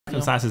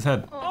besides his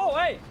head. Oh,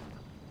 wait.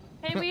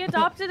 Hey, we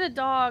adopted a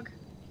dog.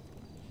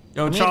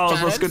 Yo,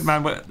 Charles, what's good,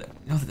 man? Where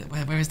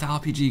is the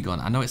RPG gone?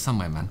 I know it's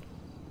somewhere, man.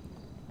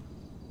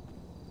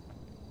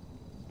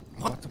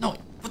 What? No.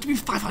 What do you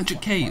mean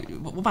 500k?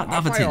 What about the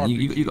other thing?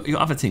 You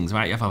got other things,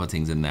 right? You have other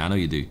things in there. I know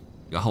you do. You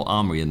got a whole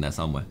armory in there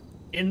somewhere.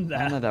 In there.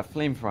 None of that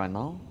flamethrower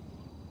now.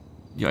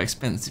 You're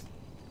expensive.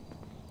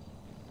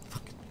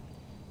 Fuck.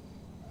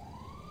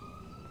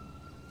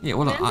 Yeah,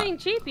 well,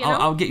 Cheap, you know?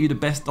 I'll get you the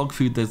best dog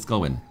food that's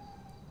going.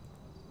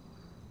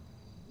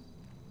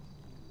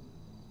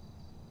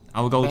 I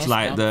will go to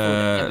like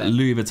the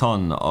Louis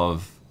Vuitton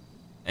of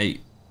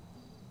 8.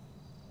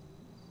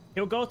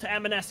 He'll go to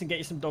M&S and get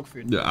you some dog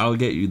food. Yeah, I'll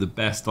get you the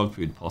best dog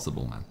food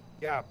possible, man.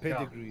 Yeah,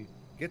 pedigree.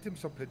 Get him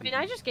some pedigree. I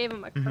mean, I just gave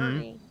him a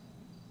curry.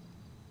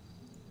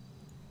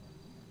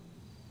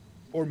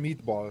 Or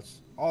meatballs.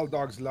 All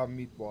dogs love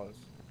meatballs.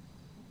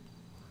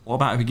 What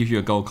about if we give you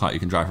a gold cart you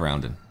can drive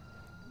around in?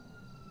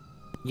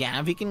 Yeah,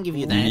 if we can give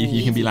you that.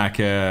 You can be like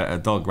a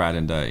dog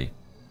riding dirty.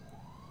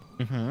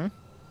 Mm-hmm.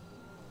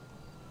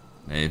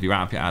 If you're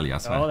right up your alley, I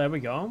swear. Oh, there we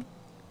go.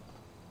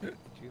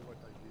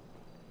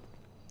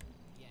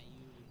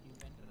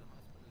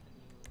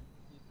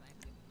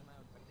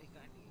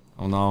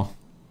 Oh no.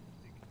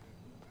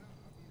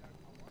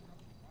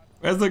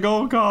 Where's the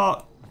gold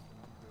cart?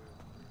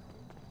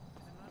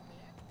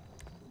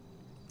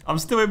 I'm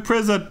still in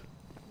prison.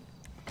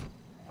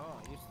 Oh,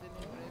 you're still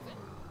in prison?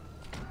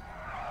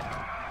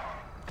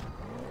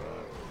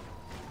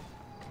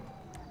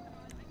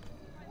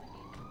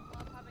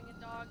 Love having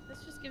a dog.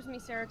 This just gives me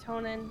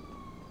serotonin.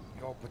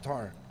 Yo,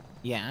 Patar.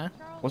 Yeah.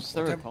 What's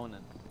serotonin?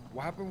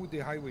 What happened with the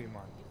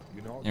highwayman?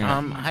 You know?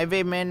 Yeah.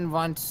 Highwayman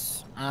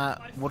wants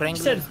He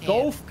said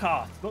golf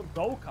cart, not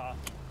go kart.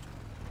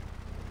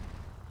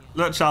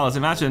 Look, Charles,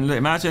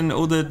 imagine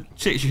all the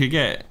chicks you could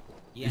get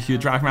if you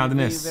drive around in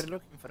this. We were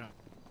looking for him.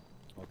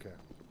 Okay.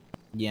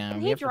 Yeah, Can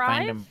we he have to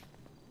find drive? him.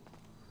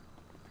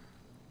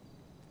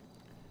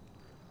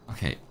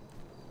 Okay.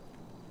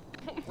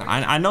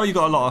 I know you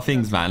got a lot of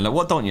things, man. Like,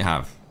 what don't you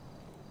have?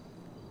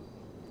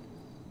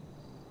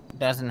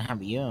 Doesn't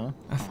have you.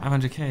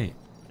 500k.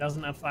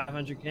 Doesn't have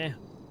 500k. Yeah,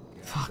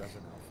 Fuck.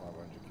 Doesn't have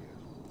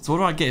 500k. So what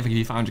do I get if I give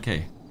you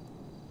 500k?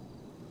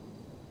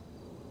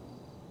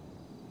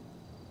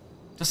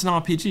 Just an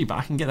RPG, but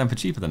I can get them for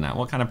cheaper than that.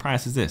 What kind of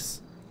price is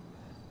this?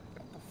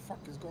 What the fuck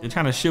is going You're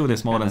trying to shield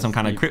this more than some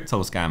kind of Steep.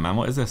 crypto scam, man.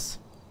 What is this?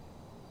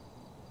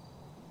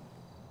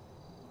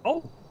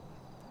 Oh,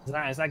 is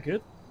that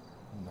good?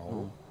 on?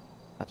 No.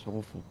 That's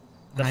awful.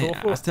 That's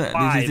awful.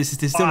 This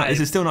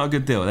is still not a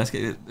good deal. Let's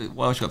get.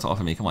 What else you got to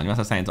offer me? Come on, you must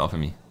have something to offer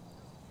me.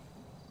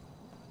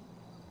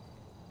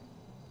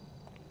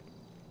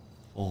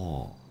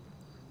 Oh.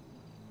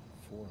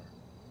 4.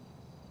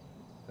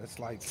 That's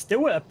like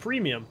Still at a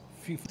premium.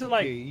 50k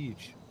like-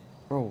 each.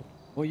 Bro,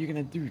 what are you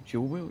gonna do?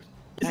 Dual wield?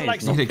 Is it That like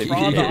is some not We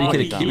fraud good. or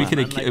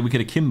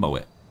could have Kimbo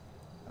it.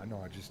 I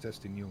know, I just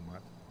testing you,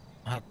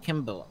 man.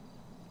 Kimbo.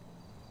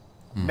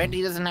 Hmm. Bet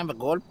he doesn't have a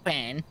gold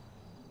pen.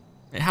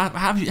 How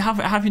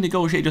have you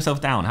negotiated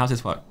yourself down? How's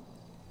this work?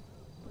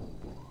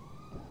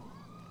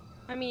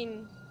 I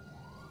mean,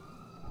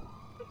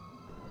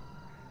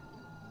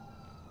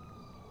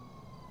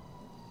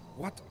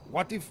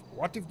 What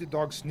if the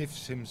dog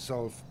sniffs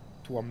himself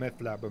to a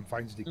meth lab and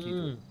finds the key?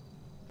 to it?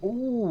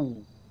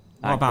 Ooh,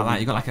 What about that?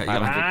 You got like a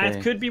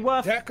that could be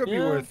worth. That could be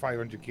yeah. worth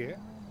 500k. Do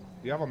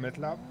you have a meth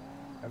lab?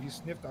 Have you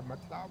sniffed a meth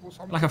lab or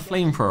something? like a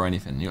flamethrower or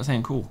anything. You're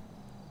saying cool.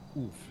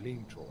 Ooh,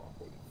 flamethrower.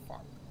 Holy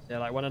fuck. Yeah,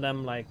 like one of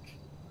them like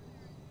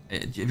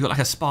Have you got like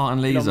a Spartan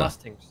Elon laser?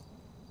 Mustangs.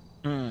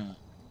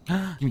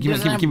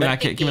 Give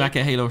me like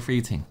a Halo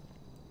 3 thing.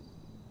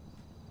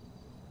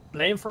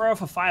 Flamethrower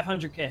for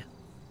 500k.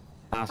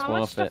 That's how much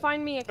worth to it.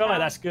 find me a I feel cow? like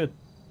that's good.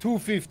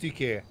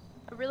 250k.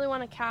 I really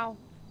want a cow.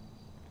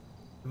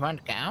 You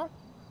want cow?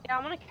 Yeah,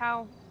 I want a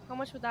cow. How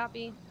much would that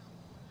be?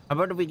 How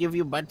about if we give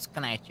you butt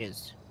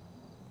scratches?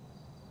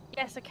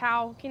 Yes, a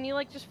cow. Can you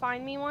like just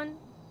find me one?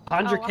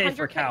 100k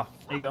for a 100K. cow.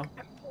 There you go.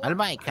 I'll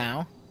buy a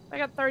cow. I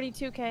got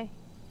 32k.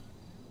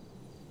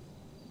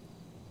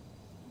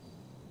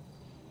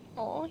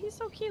 Oh, he's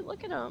so cute.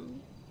 Look at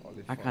him.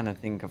 Holy I fuck. kind of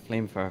think a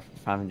flamethrower for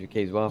 500k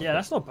is worth Yeah, it.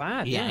 that's not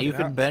bad. Yeah, you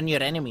could burn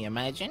your enemy,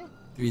 imagine.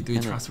 Do we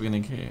trust we're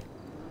gonna care?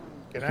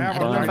 Can I have I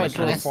don't know a if I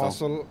dinosaur trust-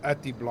 fossil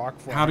at the block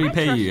for How do we I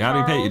pay trust you? How do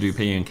we pay you? Charles. Do we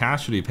pay you in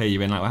cash or do we pay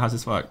you in like? How's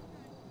this work?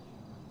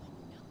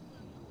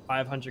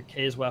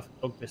 500k's worth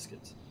of dog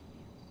biscuits.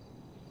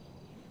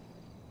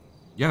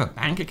 You have a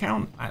bank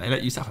account? Like, they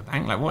let you set up a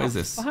bank? Like, what is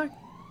this? Fuck.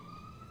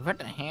 What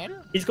the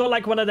hell? He's got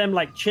like one of them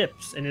like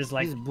chips in his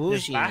like He's his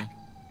bougie. back.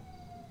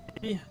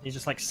 Maybe. He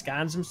just like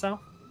scans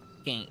himself.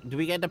 Okay, do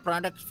we get the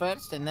products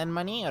first and then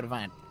money or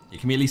what?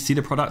 Can we at least see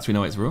the products? We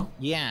know it's real.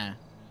 Yeah.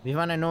 We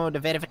want to know the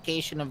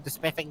verification of the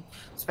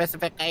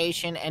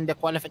specification and the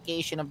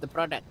qualification of the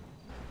product.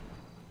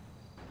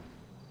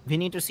 We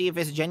need to see if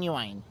it's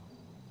genuine.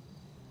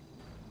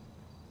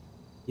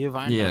 You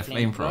want Yeah, the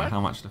flamethrower. How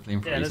much the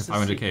flamethrower Yeah, is? this is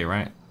 500k,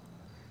 right?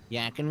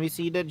 Yeah, can we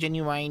see the Yeah,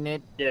 we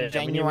need to see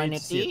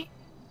genuinity?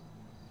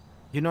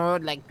 You know,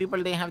 like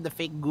people they have the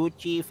fake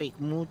Gucci, fake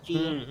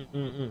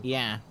Mucci.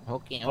 Yeah.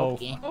 Okay. Oh.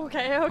 Okay.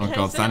 Okay, Oh okay.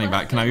 god, say standing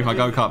less. back. Can I move my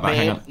go-kart back?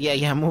 Hang Babe, on.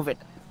 yeah, move it.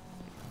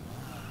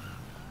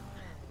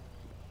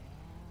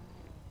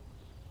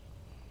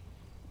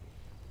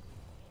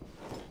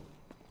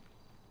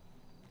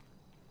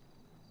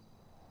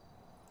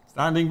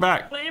 Standing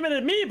back. Blaming it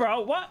at me,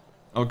 bro. What?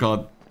 Oh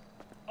god.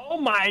 Oh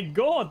my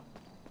god.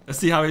 Let's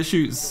see how it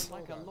shoots.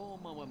 Like a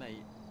lawnmower, mate.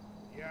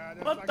 Yeah,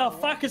 that's What like the a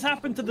fuck has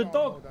happened to the No,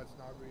 dog? that's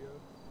not real.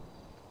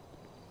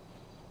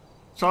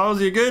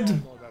 Charles, you good?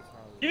 No, that's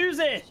not real. Use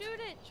it. Shoot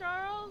it,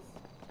 Charles.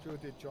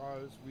 Shoot it,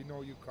 Charles. We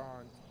know you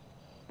can't.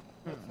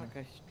 Looks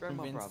like a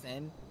strimmer, bruv.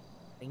 Vincent,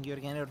 think you're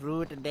gonna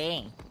rule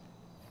today?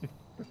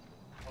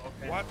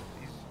 Okay. What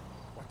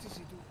is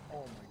he doing?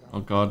 Oh my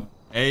Oh god. god.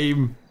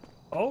 Aim.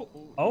 Oh.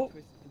 Oh.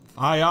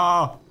 Fire.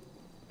 Yeah,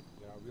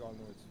 we all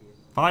know it's real.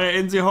 Fire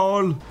in the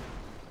hole.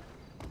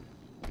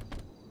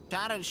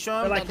 Charles, show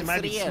I feel him like that it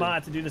might be it's real.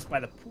 smart to do this by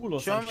the pool or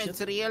Show some him it's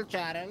shit. real,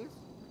 Charles.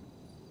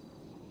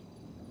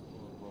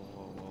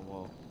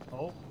 Whoa.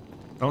 Oh.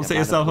 Don't Yeah, set man,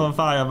 yourself the on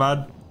fire,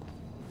 man.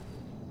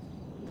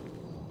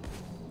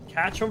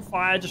 Catch on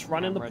fire, just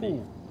run in the ready.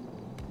 pool.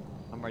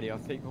 I'm ready. I'll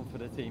take one for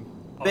the team.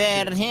 Oh,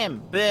 Burn shit.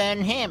 him! Burn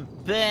him!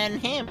 Burn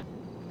him!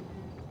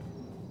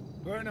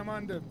 Burn him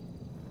under.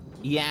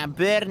 Yeah,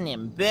 burn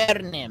him!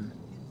 Burn him!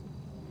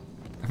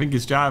 I think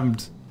it's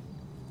jammed.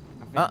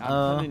 I'm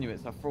Uh-oh. telling you,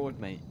 it's a fraud,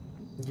 mate.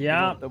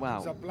 Yeah. The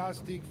It's a wow.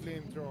 plastic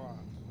flamethrower.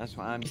 That's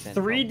what I'm saying.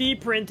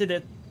 3D printed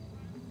it.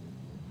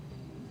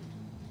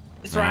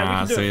 It's right,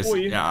 Ah, we can do it serious. for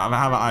you. Yeah,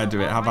 how about I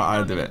do it? How about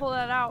I do it? Pull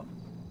that out.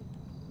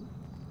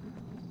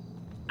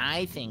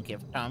 I think if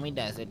Tommy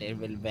does it, it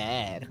will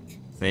work.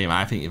 Same,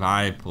 I think if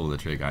I pull the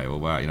trigger, it will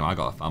work. You know, I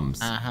got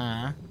thumbs.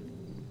 Uh-huh.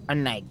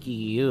 Unlike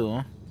you.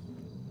 I'm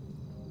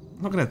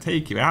not gonna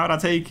take it. How would I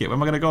take it? Where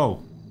am I gonna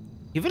go?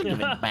 You will give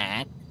it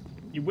back.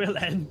 He will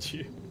end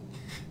you.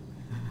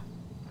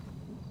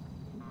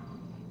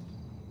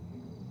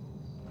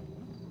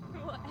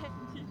 We'll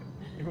end you.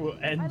 He will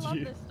end I love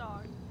you. this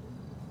dog.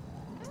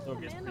 Why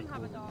dog does is Mandem pretty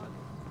have a cool. dog?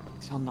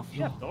 It's on the You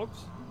floor. have dogs?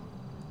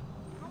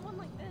 I want one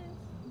like this.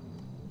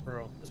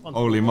 Bro, this one's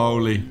Holy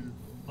moly.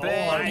 Oh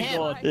Burn my him!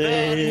 god.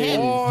 Burn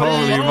him!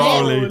 Holy burn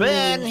moly. Him,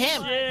 burn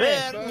him! Shit.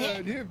 Burn him!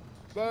 Burn him.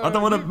 Burn I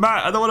don't want to, him.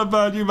 I don't want to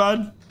burn you,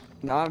 man.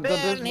 No, I've got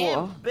this Burn him!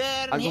 water. Burn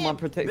I got my him!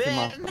 protective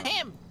mask. Burn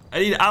him! I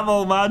need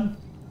ammo, man.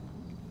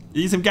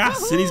 You need some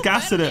gas. It needs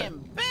gas in Burn it.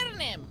 him! Burn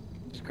him!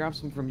 Just grab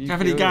some from you. Do you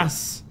have any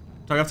gas?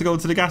 Do I have to go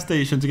to the gas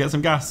station to get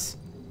some gas?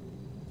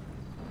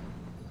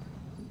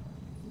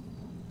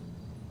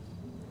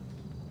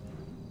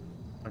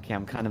 Okay,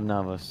 I'm kind of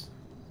nervous.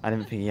 I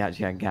didn't think he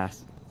actually had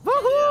gas.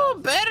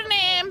 Woohoo! Burn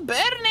him! Burn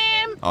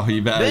him! Oh,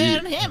 you better,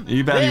 Burn him!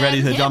 you better be Burn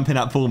ready to him! jump in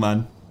that pool,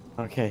 man.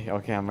 Okay,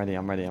 I'm ready.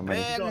 I'm ready. Burn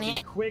Gotta him!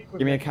 be quick with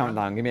Give me a it, man.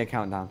 countdown. Give me a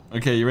countdown.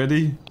 Okay, you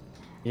ready?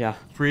 Yeah.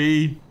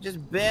 3. Just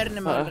burn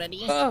him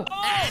already. Oh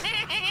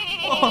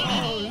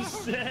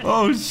shit.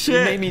 Oh You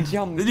shit! made me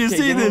jump. Did you Okay,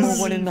 see give me this?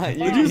 one in that.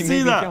 Did you see made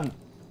me that? jump.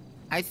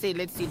 I say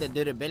let's see the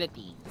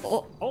durability.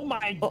 Oh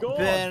my god.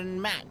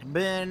 Burn Matt!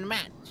 Burn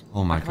Matt!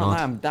 Oh my I can't lie,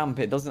 god. I'm damp.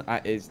 It doesn't.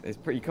 It's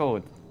pretty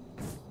cold.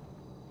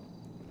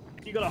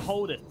 You gotta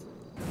hold it.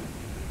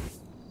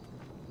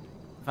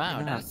 Wow,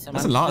 Yeah. that's some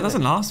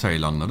Doesn't last very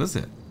long though, does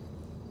it?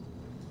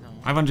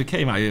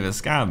 500k might be a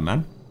scam,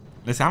 man.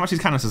 Let's see, how much these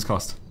canisters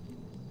cost?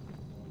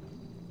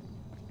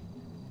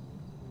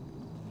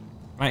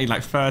 Might need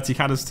like 30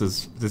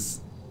 canisters.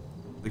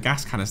 The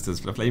gas canisters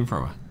for the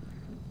flamethrower.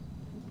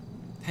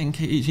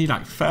 10k each. You need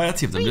like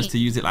 30 of them just to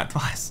use it like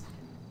twice.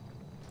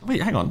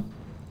 Wait, hang on.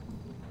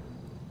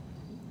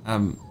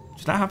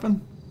 Should that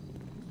happen?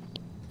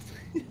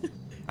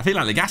 I feel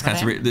like the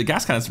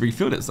gas canister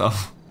refilled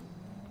itself.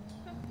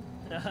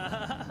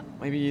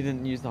 Maybe you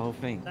didn't use the whole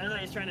thing. Sounds like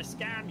he's trying to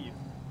scam you.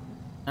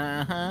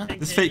 Uh-huh.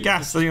 This fake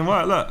gas doesn't even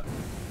work. Look.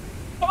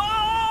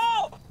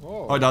 Oh!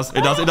 Oh, it does.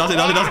 It does. It does. It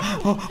does. It does.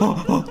 Oh,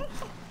 oh, God. oh.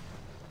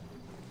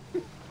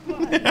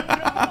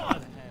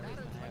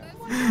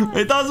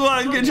 It does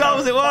work. Good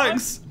job. It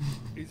works.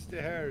 It's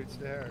the hair. It's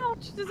the hair.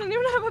 Ouch, doesn't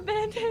even have a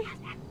band-aid.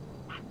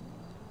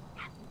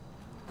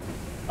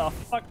 The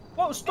fuck?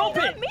 Whoa, stop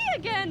Not it! me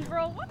again,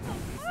 bro. What the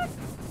fuck?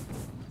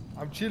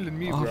 I'm chilling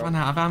me, Oh, I've bro. run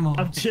out of ammo.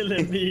 I'm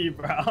chilling me,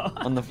 bro.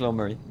 On the floor,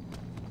 Murray.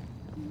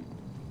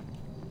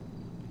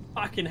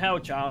 Fucking hell,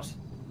 Charles.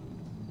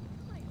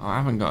 Oh, I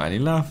haven't got any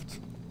left.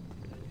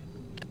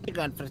 You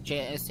got for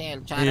sale,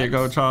 Charles. Here you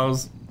go,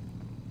 Charles.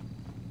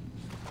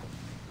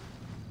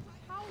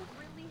 How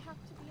really have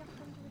to be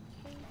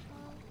 100k,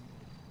 Charles?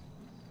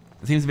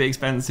 It seems a bit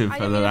expensive I for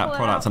didn't mean to that pull it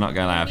product. out. I'm not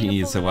gonna lie. I I think didn't he mean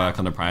to needs to pull it work out.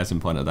 on the pricing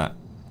point of that.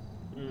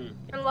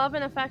 Your love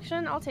and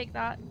affection? I'll take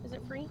that. Is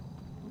it free?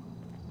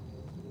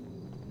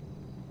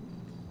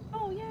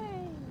 Oh, yay.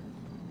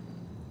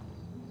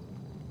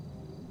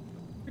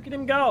 Look at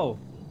him go.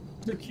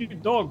 It's a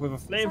cute dog with a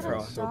Is that a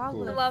flamethrower. So dog cool.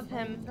 with a love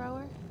him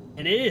thrower?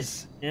 It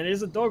is. It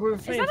is a dog with a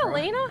flamethrower. Is that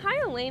Elena? Hi,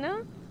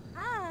 Elena.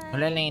 Hi.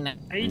 Hello, Lena.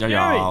 How you Yo, doing?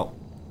 yo.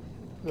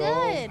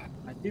 Good.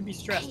 I do be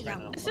stressed right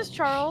now. This is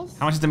Charles.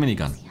 How much is the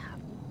minigun?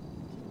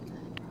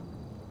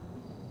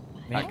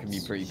 That could be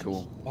pretty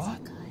cool. What?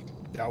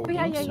 That Oh, would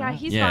yeah, be yeah, yeah.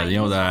 He's Yeah, fine. you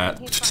know he's that-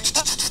 fine, he's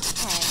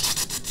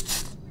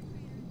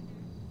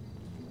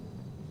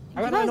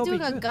How You would I guys not be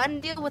doing a good? gun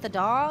deal with a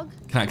dog?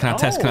 Can I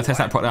test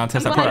that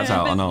product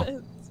out or no?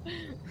 fine.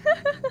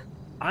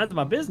 Mind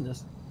my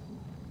business.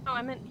 No,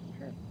 I meant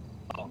here.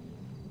 Oh.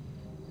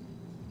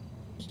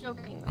 Just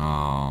joking.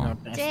 Oh. No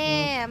testing.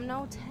 Damn,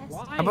 no test.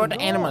 Why How about the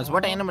not? animals?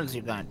 What animals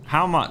you got?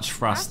 How much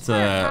for us Asked for a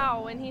to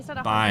cow, and he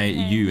said buy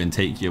 100K. you and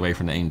take you away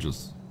from the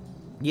angels?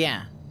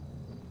 Yeah.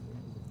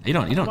 You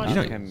don't.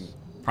 Um,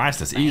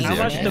 Priceless, easy. How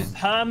much Okay. to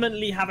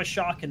permanently have a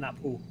shark in that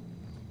pool?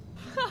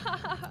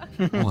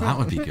 Oh, that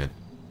would be good.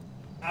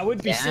 That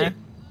would be Yeah. sick.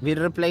 We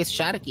replace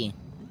Sharky.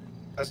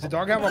 Does the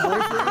dog have a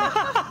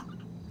boyfriend?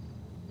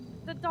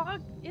 The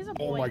dog is a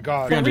boy. Oh my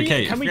god.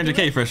 300k, Can we do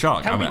 300k it? for a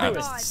shark. Can we do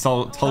it?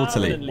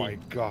 Totally. Oh my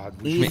god.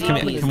 Easy. We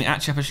should- Can we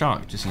actually have a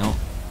shark? Just Ooh,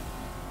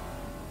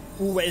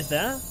 what is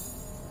there?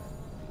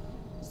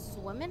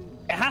 Swimming?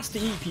 It has to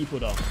eat people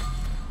though.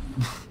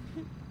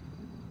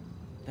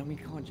 Then we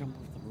can't jump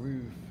off the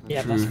roof.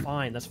 Yeah, True. that's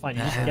fine. That's fine.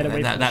 You just get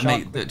away from the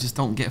shark. just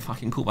don't get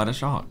fucking caught by the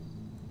shark.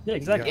 Yeah,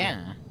 exactly.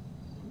 Yeah.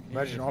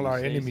 Imagine all our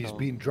Say enemies so.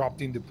 being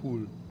dropped in the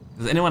pool.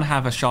 Does anyone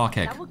have a shark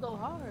egg? That would go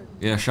hard.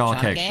 Yeah, shark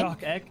Shark egg. egg?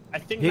 Shark egg. I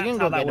think You that's can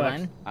how go that get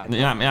works. one.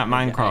 Yeah,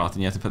 Minecraft, and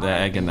you have to put their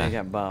egg in They there.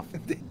 get buff.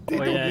 They Oh, don't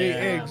yeah, lay yeah,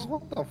 yeah. eggs.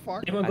 What the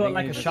fuck? Anyone I got think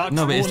like you a just- shark?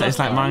 No, but it's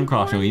spawn like or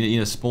Minecraft. You need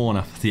a spawn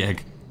after the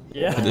egg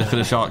Yeah. for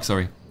the shark.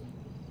 Sorry.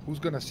 Who's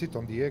gonna sit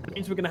on the egg? It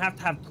means we're gonna have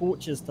to have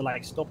torches to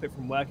like stop it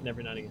from working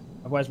every now and again.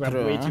 Otherwise, we have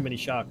True. way too many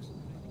sharks.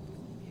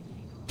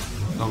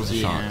 Those are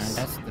Yeah, sharks.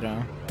 that's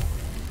true.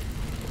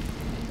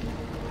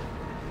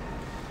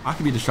 I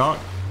could be the shark.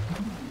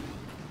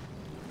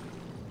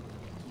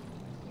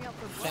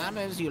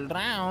 Charles, you'll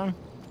drown.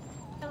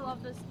 I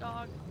love this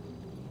dog.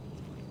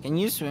 Can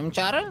you swim,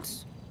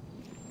 Charles?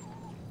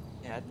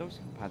 Yeah, those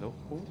can paddle.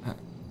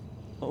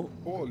 Oh.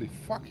 Holy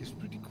fuck, he's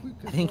pretty quick.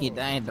 I think he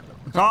died.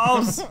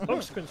 Charles,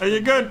 Dogs can are you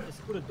swim. good? It's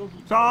called a doggy.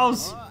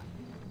 Charles.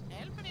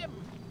 Help him!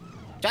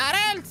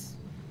 Charles!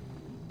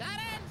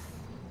 Charles!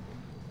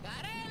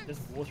 Charles! This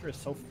water is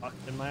so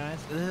fucked in my eyes.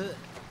 Uh, I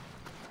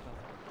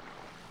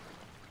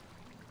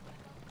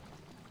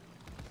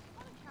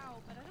want a cow,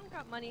 but I don't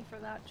got money for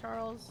that,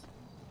 Charles.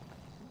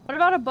 What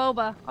about a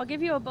boba? I'll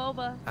give you a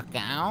boba. a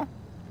cow?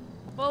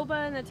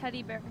 Boba and a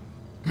teddy bear.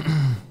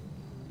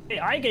 Hey,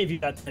 I gave you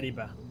that teddy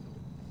bear.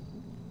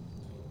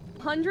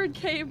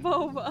 100k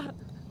boba.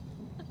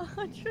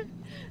 100.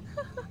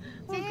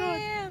 Oh god.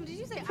 Damn, did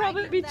you say It'd I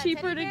probably give be that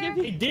cheaper teddy to bear?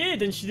 give He you.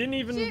 did, and she didn't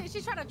even.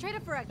 She's trying to trade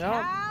it for a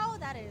Yeah. cow?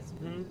 That is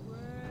Mhm.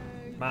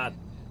 crazy. Mad.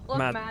 Look,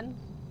 Mad. man.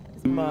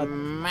 Mad.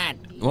 Matt.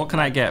 What can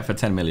I get for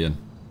 10 million?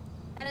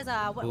 That is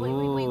what do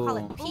you call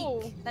it? Peak.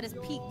 Ooh. That is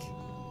peak.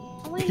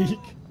 Peak.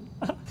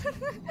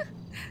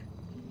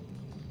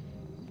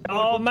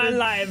 Oh man,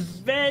 like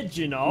veg,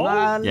 you know.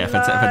 Yeah,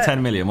 for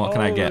 10 million, what can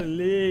I get?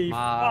 Holy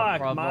fuck,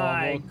 brother,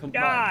 my welcome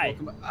guy.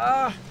 back, welcome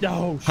back.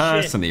 Oh shit.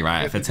 Personally,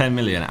 right, for 10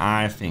 million,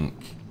 I think.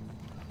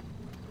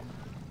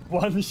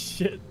 One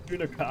shit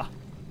tuna car.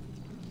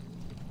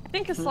 I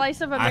think a slice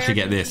of I American should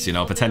get this, you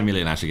know, cheese for will 10 do.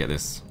 million, I should get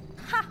this.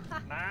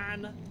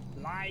 Man,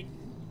 like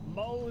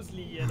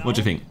Mosley, you know. What do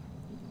you think?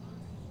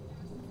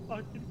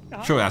 Fucking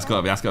hell. Sure, that's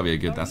gotta be a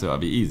good, that's gotta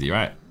be easy,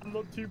 right? I'm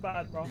not too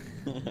bad, bro.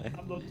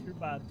 I'm not too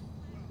bad.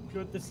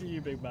 Good to see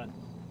you, big man.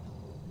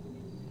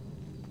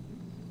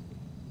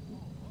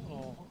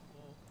 Oh.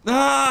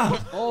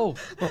 Ah! Oh.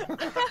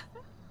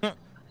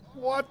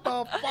 What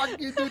the fuck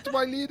you do to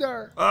my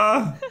leader?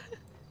 Ah!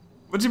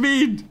 What do you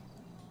mean?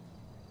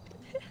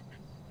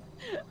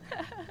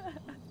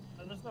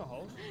 And there's no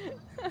hole.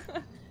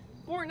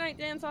 Fortnite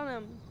dance on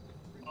him.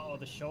 Oh,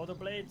 the shoulder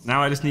blades.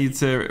 Now I just need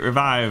to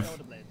revive.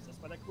 Shoulder blades. That's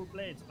why they're called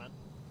blades, man.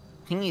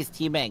 I think he's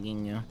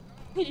teabagging you.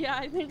 Yeah,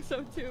 I think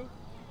so too.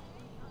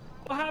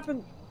 What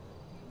happened?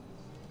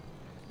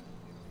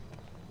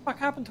 What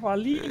happened to our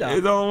leader?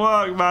 It don't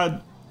work,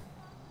 man.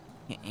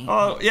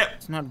 Oh, yep,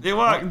 It's not. it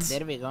worked. Oh,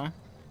 there we go.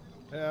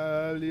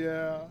 Hell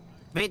yeah.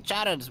 Wait,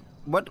 Charles,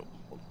 what?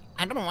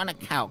 I don't want a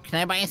cow. Can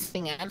I buy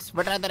anything else?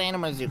 What other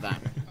animals you got?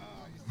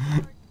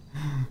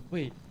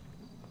 Wait.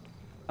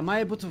 Am I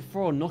able to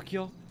throw a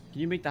Nokia?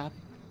 Can you make that happen?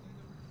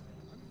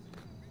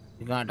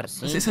 You got a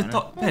It's a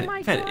dog. Oh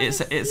my Fed, God,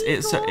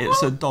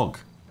 it's a dog.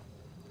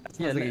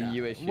 Yeah, like a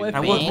US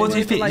And what do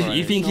you think?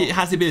 You think it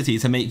has the ability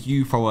to make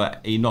you throw a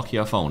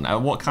Nokia phone?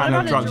 What kind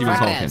of about a drugs you been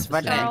giraffe?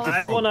 smoking?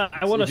 What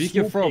I wanna If you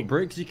can swoop throw pig.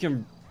 bricks, you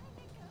can.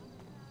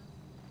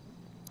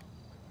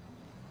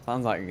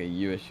 Sounds like a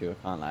US shoe,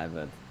 I can't lie,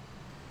 but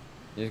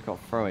you just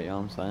gotta throw it, you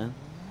know what I'm saying?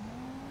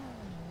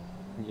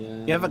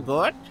 Yeah. You have a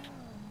goat?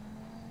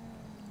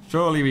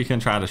 Surely we can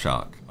try the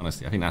shark.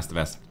 Honestly, I think that's the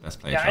best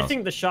play. Yeah, I Charles.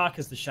 think the shark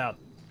is the shout.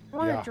 I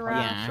want Yeah. a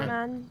giraffe, Yeah.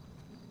 man.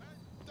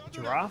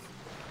 Giraffe?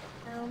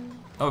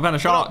 Oh, we found a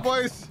What shark. up,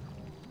 boys?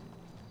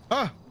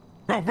 Huh?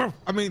 Bro,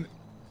 I mean,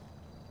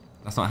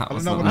 That's not how I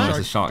that's don't not know the what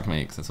noise a shark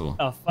makes at all.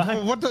 Oh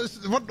fuck.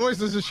 what noise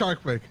does a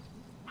shark make?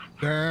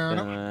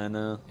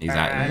 He's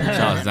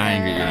Charles is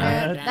angry.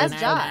 That's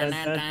Josh.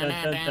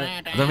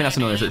 I don't think that's a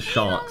noise that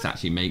sharks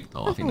actually make,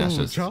 though. I think that's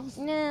just Charles.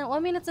 Nah, well, I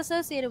mean, it's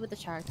associated with the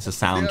shark. it's a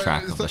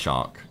soundtrack it's of the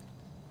shark.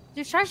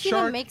 Do sharks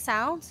Shark even make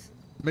sounds?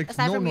 Makes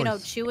Aside no from,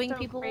 noise. chewing So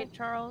people? great,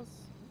 Charles.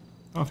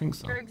 I don't think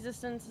so. Your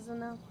existence is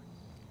enough.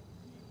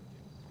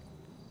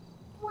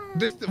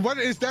 What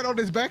is that on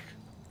his back?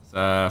 It's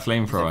a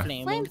flamethrower.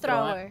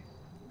 Flamethrower.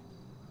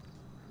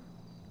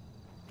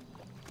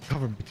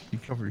 Cover me,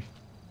 cover me.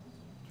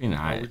 You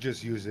know, We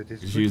just use it.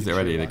 It's just used it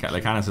pretty already. chill,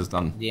 The canister's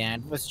done. Yeah,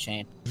 it was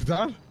chain. Is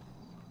that?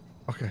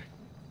 Okay.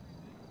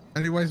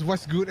 Anyways,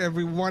 what's good,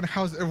 everyone?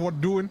 How's everyone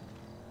doing?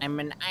 I'm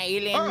an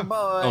island boy.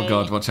 Oh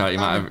god, watch out! You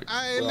might have actually.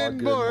 Well, Island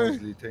good, boy.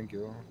 mostly, thank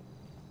you.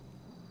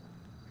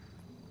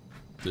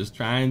 just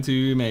trying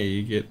to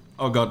make it.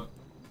 Oh god,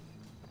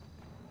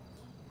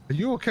 Are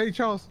you okay,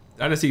 Charles?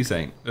 did I just see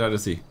something? Did I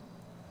just see?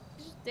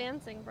 Just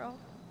dancing, bro.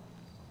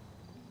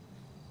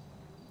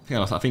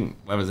 I think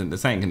whoever's in the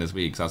saying in this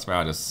week, because I swear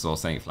I just saw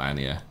something fly in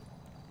the air.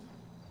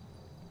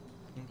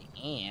 In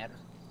the air.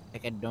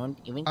 Like I don't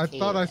even I care.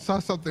 thought I saw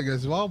something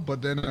as well,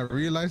 but then I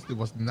realized it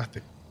was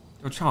nothing.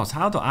 Yo, Charles,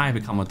 how do I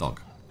become a dog?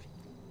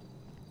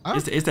 Huh?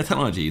 Is there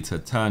technology to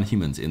turn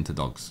humans into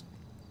dogs?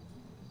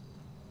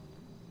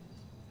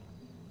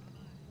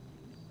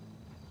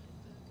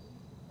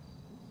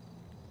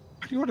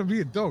 Why do you want to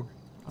be a dog?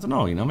 I don't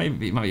know. You know,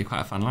 maybe it might be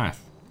quite a fun life.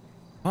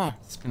 Huh.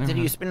 Spin Did around.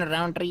 you spin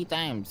around 3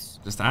 times?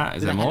 Just that?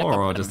 Is there more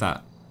or just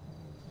that?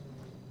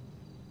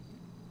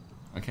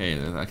 Okay,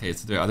 okay,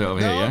 so I'll do it over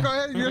here, No, yeah? go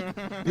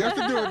ahead. You have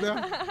to do it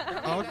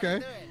now.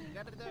 Okay.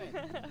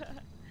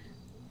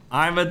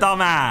 I'm a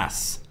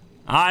dumbass.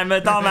 I'm a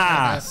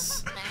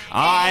dumbass.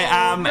 I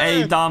am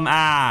a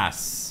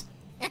dumbass.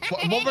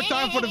 One more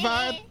time for the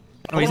vibe.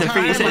 Oh, he said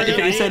three, he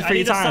said I three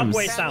need a times.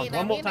 subway sound.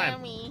 One more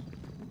time.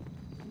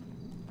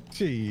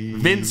 Jeez.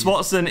 Vince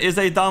Watson is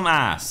a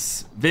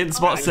dumbass. Vince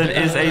Watson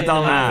is a There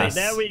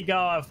dumbass. we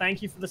go.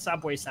 Thank you for the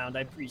subway sound.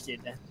 I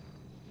appreciate that.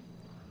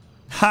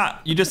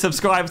 Ha! You just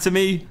subscribed to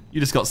me. You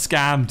just got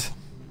scammed.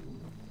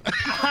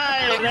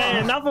 Hey,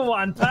 man, another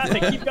one.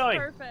 Perfect. Keep going.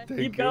 Perfect.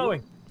 Keep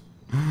going.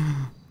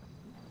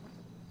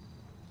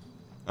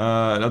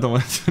 I don't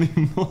want to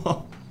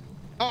anymore.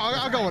 Oh,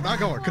 I got one. I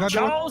got one. Can I do it?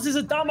 Charles is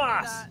a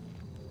dumbass.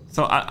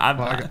 So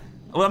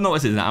what I'm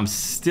noticing is that I'm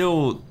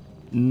still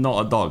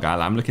not a dog.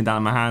 I'm looking down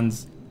at my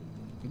hands.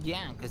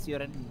 Yeah, because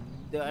you're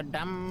a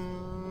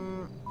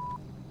dumb...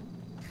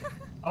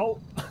 Oh.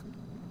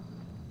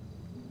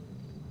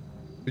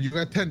 You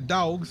got 10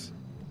 dogs.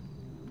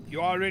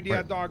 You already a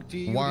Wait. dog, T.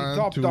 You the 1,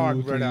 top 2,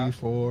 dog, 3, brother.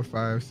 4,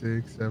 5,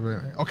 6,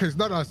 7. 8. Okay, it's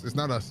not us. It's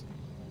not us.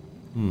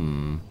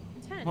 Hmm.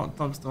 10. What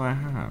dogs do I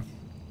have?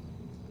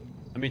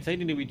 I mean,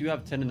 technically, we do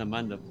have 10 in the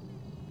Mandem.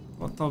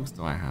 What dogs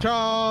do I have?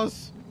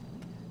 Charles.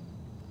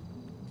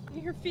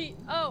 Your feet.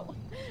 Oh.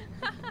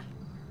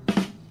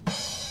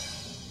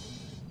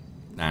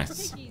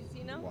 Nice. Piggies,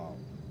 you know? Wow.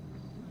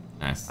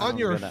 Nice. On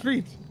your get that.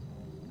 feet.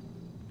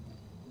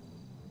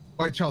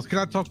 Wait, Charles, can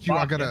I talk to you? I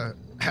Fuck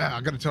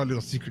gotta tell a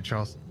little secret,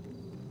 Charles.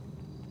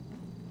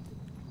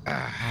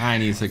 I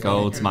need to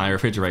go to my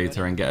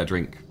refrigerator and get a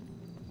drink.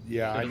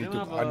 Yeah, I You need don't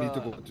to. have I need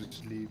to a- go to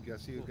sleep. Yeah,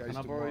 see you guys Can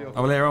I borrow your-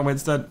 tomorrow. Oh, later on,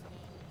 Winston.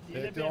 See you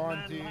in a Later bit, on,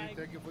 man. T. Bye.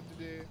 Thank you for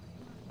today.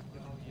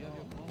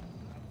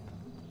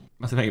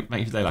 Must have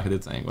make you day like I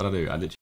did saying. What I do? I literally.